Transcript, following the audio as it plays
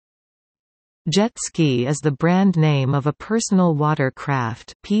Jet Ski is the brand name of a personal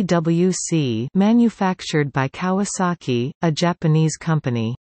watercraft (PWC) manufactured by Kawasaki, a Japanese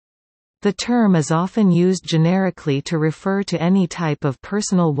company. The term is often used generically to refer to any type of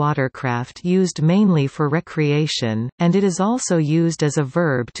personal watercraft used mainly for recreation, and it is also used as a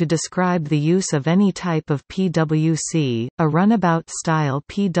verb to describe the use of any type of PWC. A runabout-style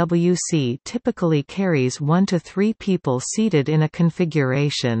PWC typically carries 1 to 3 people seated in a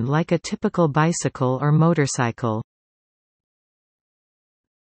configuration like a typical bicycle or motorcycle.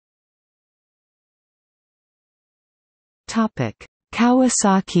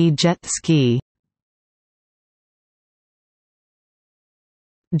 Kawasaki Jet Ski.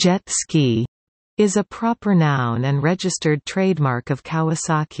 Jet Ski is a proper noun and registered trademark of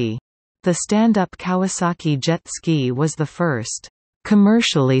Kawasaki. The stand-up Kawasaki Jet Ski was the first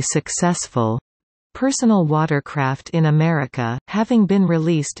commercially successful personal watercraft in America, having been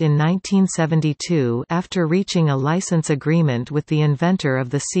released in 1972 after reaching a license agreement with the inventor of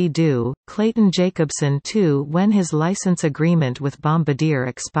the Sea-Doo, Clayton Jacobson II, when his license agreement with Bombardier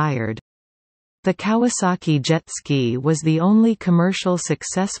expired. The Kawasaki Jet Ski was the only commercial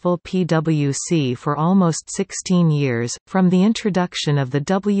successful PWC for almost 16 years, from the introduction of the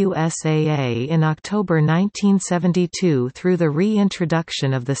WSAA in October 1972 through the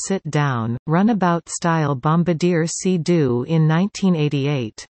reintroduction of the sit-down, runabout-style Bombardier Sea-Doo in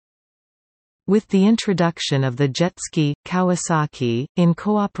 1988. With the introduction of the jet ski, Kawasaki, in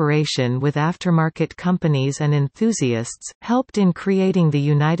cooperation with aftermarket companies and enthusiasts, helped in creating the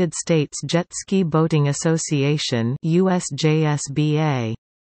United States Jet Ski Boating Association (USJSBA).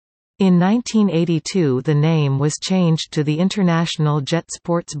 In 1982 the name was changed to the International Jet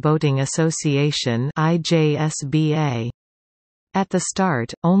Sports Boating Association (IJSBA). At the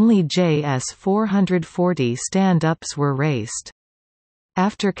start, only JS 440 stand-ups were raced.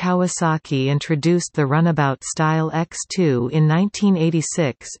 After Kawasaki introduced the Runabout Style X2 in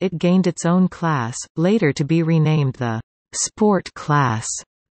 1986, it gained its own class, later to be renamed the Sport Class.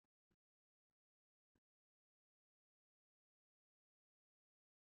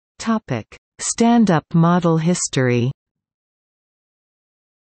 Topic: Stand-up model history.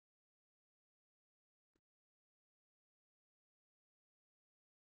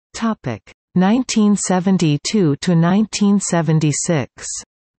 Topic: 1972 to 1976.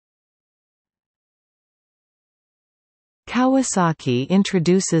 Kawasaki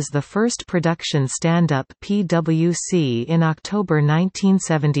introduces the first production stand-up PWC in October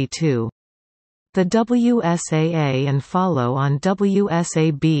 1972. The WSAA and follow-on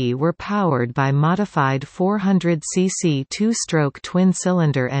WSAB were powered by modified 400cc two-stroke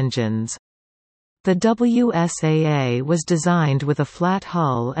twin-cylinder engines. The WSAA was designed with a flat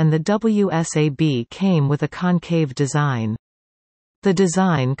hull and the WSAB came with a concave design. The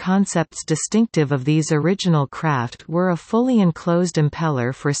design concepts distinctive of these original craft were a fully enclosed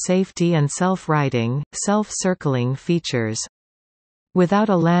impeller for safety and self-righting, self-circling features. Without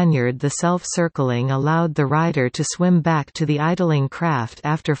a lanyard, the self-circling allowed the rider to swim back to the idling craft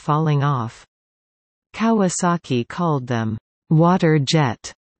after falling off. Kawasaki called them water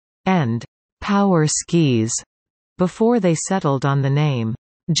jet and power skis before they settled on the name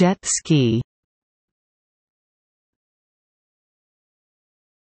Jet Ski.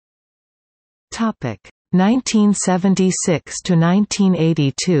 Topic: 1976 to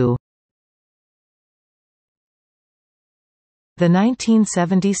 1982. The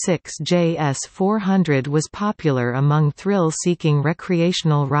 1976 JS 400 was popular among thrill-seeking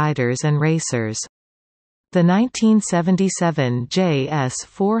recreational riders and racers. The 1977 JS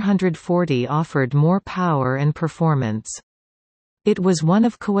 440 offered more power and performance. It was one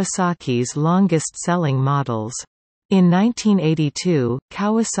of Kawasaki's longest-selling models. In 1982,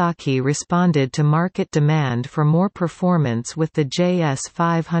 Kawasaki responded to market demand for more performance with the JS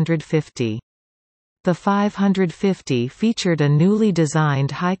 550. The 550 featured a newly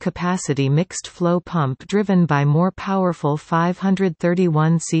designed high-capacity mixed-flow pump driven by more powerful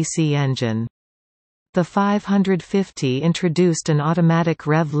 531cc engine. The 550 introduced an automatic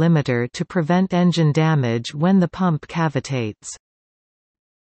rev limiter to prevent engine damage when the pump cavitates.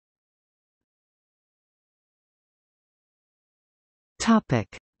 Topic: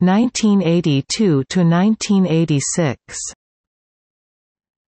 1982 to 1986.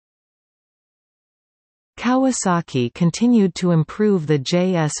 Kawasaki continued to improve the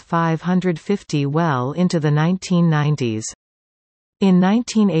JS 550 well into the 1990s. In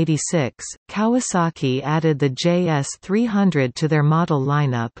 1986, Kawasaki added the JS 300 to their model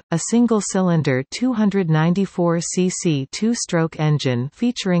lineup, a single-cylinder 294cc two-stroke engine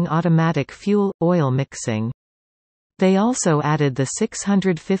featuring automatic fuel-oil mixing. They also added the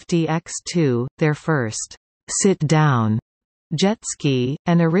 650X2, their first sit-down jet ski,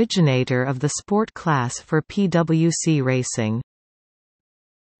 an originator of the sport class for PWC racing.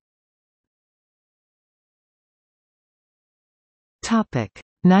 Topic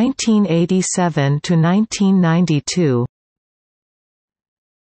 1987 to 1992.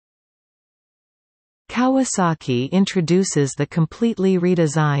 Kawasaki introduces the completely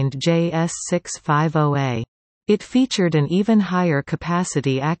redesigned JS650A. It featured an even higher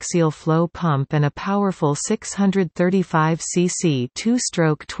capacity axial flow pump and a powerful 635 cc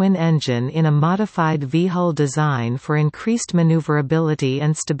two-stroke twin engine in a modified V-hull design for increased maneuverability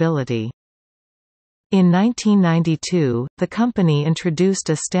and stability. In 1992, the company introduced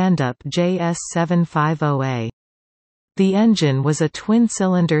a stand-up JS750A. The engine was a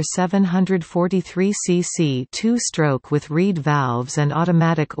twin-cylinder 743 cc two-stroke with reed valves and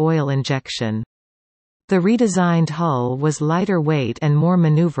automatic oil injection. The redesigned hull was lighter weight and more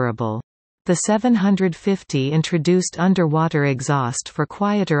maneuverable. The 750 introduced underwater exhaust for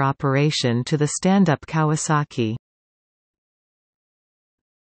quieter operation to the stand-up Kawasaki.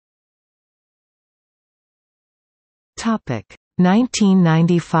 Topic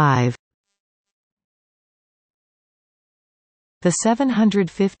 1995. The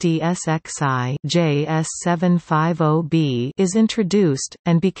 750 SXI JS750B is introduced,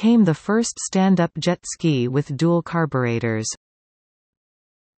 and became the first stand-up jet ski with dual carburetors.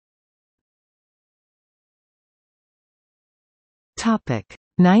 Topic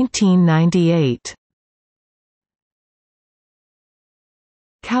 1998.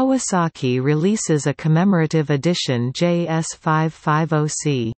 Kawasaki releases a commemorative edition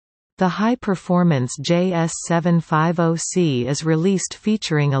JS550C. The high-performance JS750C is released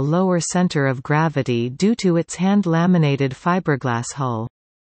featuring a lower center of gravity due to its hand-laminated fiberglass hull.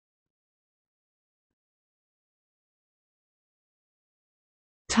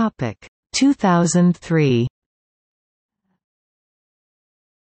 Topic 2003.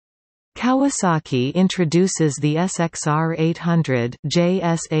 Kawasaki introduces the SXR 800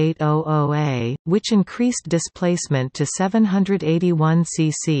 JS800A, which increased displacement to 781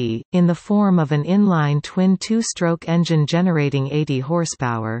 cc, in the form of an inline twin two-stroke engine generating 80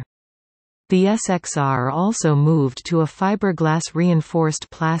 horsepower. The SXR also moved to a fiberglass reinforced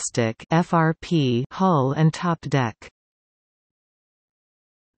plastic (FRP) hull and top deck.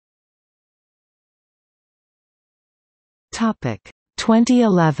 Topic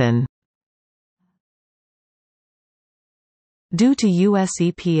 2011. Due to US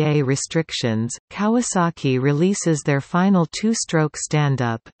EPA restrictions, Kawasaki releases their final two-stroke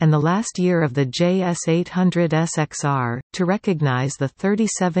stand-up, and the last year of the JS800 SXR, to recognize the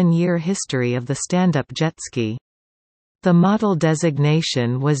 37-year history of the stand-up jet ski. The model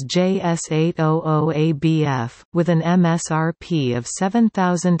designation was JS800ABF, with an MSRP of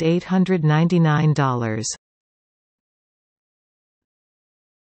 $7,899.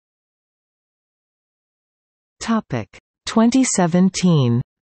 Topic 2017.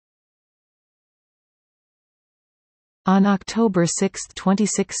 On October 6,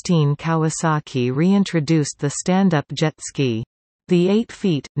 2016, Kawasaki reintroduced the stand-up jet ski. The 8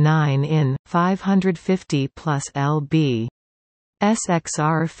 feet, 9 in, 550 plus lb.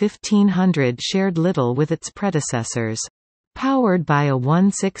 SXR 1500 shared little with its predecessors. Powered by a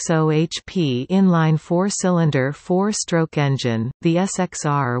 160 HP inline four-cylinder four-stroke engine, the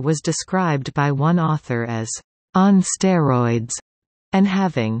SXR was described by one author as on steroids, and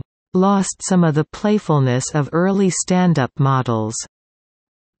having lost some of the playfulness of early stand-up models.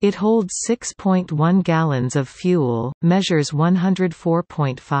 It holds 6.1 gallons of fuel, measures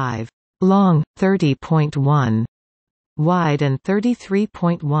 104.5 long, 30.1 wide and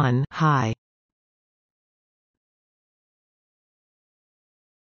 33.1 high.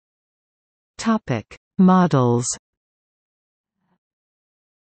 Topic: Models.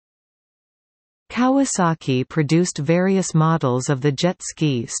 Kawasaki produced various models of the jet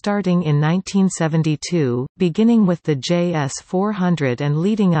ski starting in 1972, beginning with the JS400 and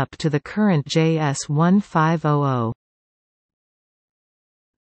leading up to the current JS1500.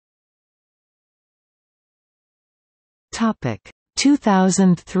 Topic: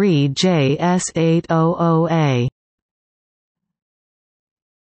 2003 JS800A.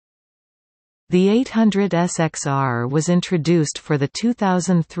 The 800 SXR was introduced for the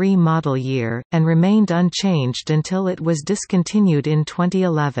 2003 model year, and remained unchanged until it was discontinued in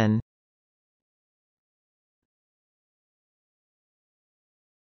 2011.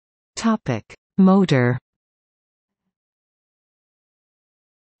 Motor.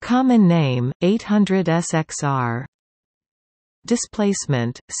 Common name, 800 SXR.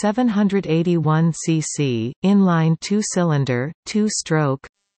 Displacement 781 cc, inline 2-cylinder, 2-stroke.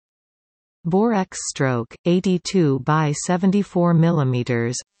 Bore X-stroke 82 by 74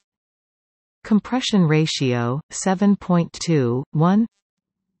 mm. Compression ratio 7.2:1.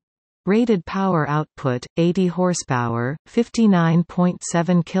 Rated power output 80 horsepower,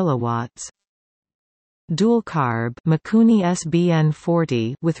 59.7 kilowatts. Dual carb Mikuni SBN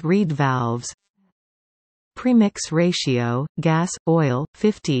 40 with reed valves. Premix ratio gas oil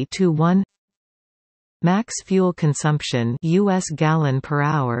 50:1. Max fuel consumption US gallon per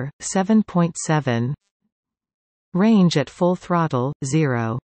hour 7.7. Range at full throttle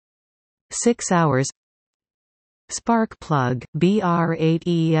 0.6 hours. Spark plug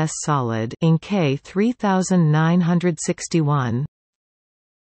BR8ES solid in K 3961.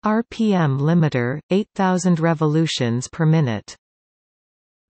 RPM limiter 8000 revolutions per minute.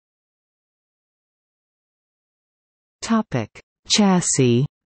 Topic: Chassis.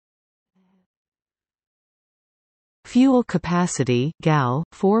 Fuel capacity gal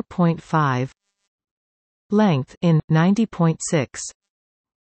 4.5. Length in 90.6.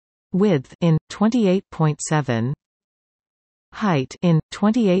 Width in 28.7. Height in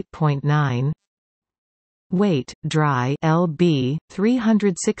 28.9. Weight dry lb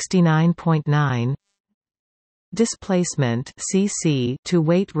 369.9. Displacement cc to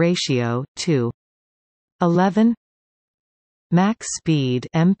weight ratio 2:11. Max speed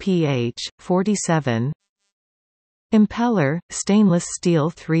mph 47. Impeller stainless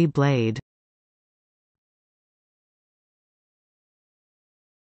steel 3-blade.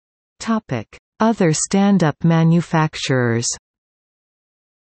 Topic: Other stand-up manufacturers.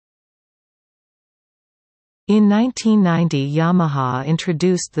 In 1990, Yamaha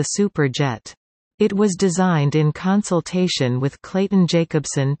introduced the Super Jet. It was designed in consultation with Clayton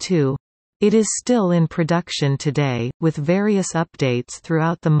Jacobson II. It is still in production today, with various updates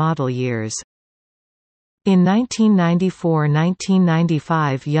throughout the model years. In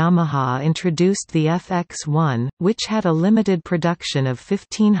 1994–1995 Yamaha introduced the FX1, which had a limited production of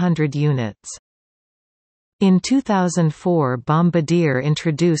 1,500 units. In 2004 Bombardier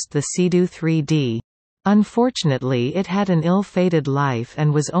introduced the Sea-Doo 3D. Unfortunately it had an ill-fated life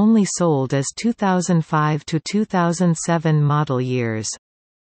and was only sold as 2005 to 2007 model years.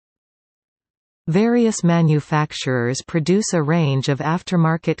 Various manufacturers produce a range of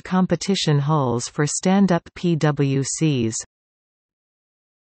aftermarket competition hulls for stand-up PWCs.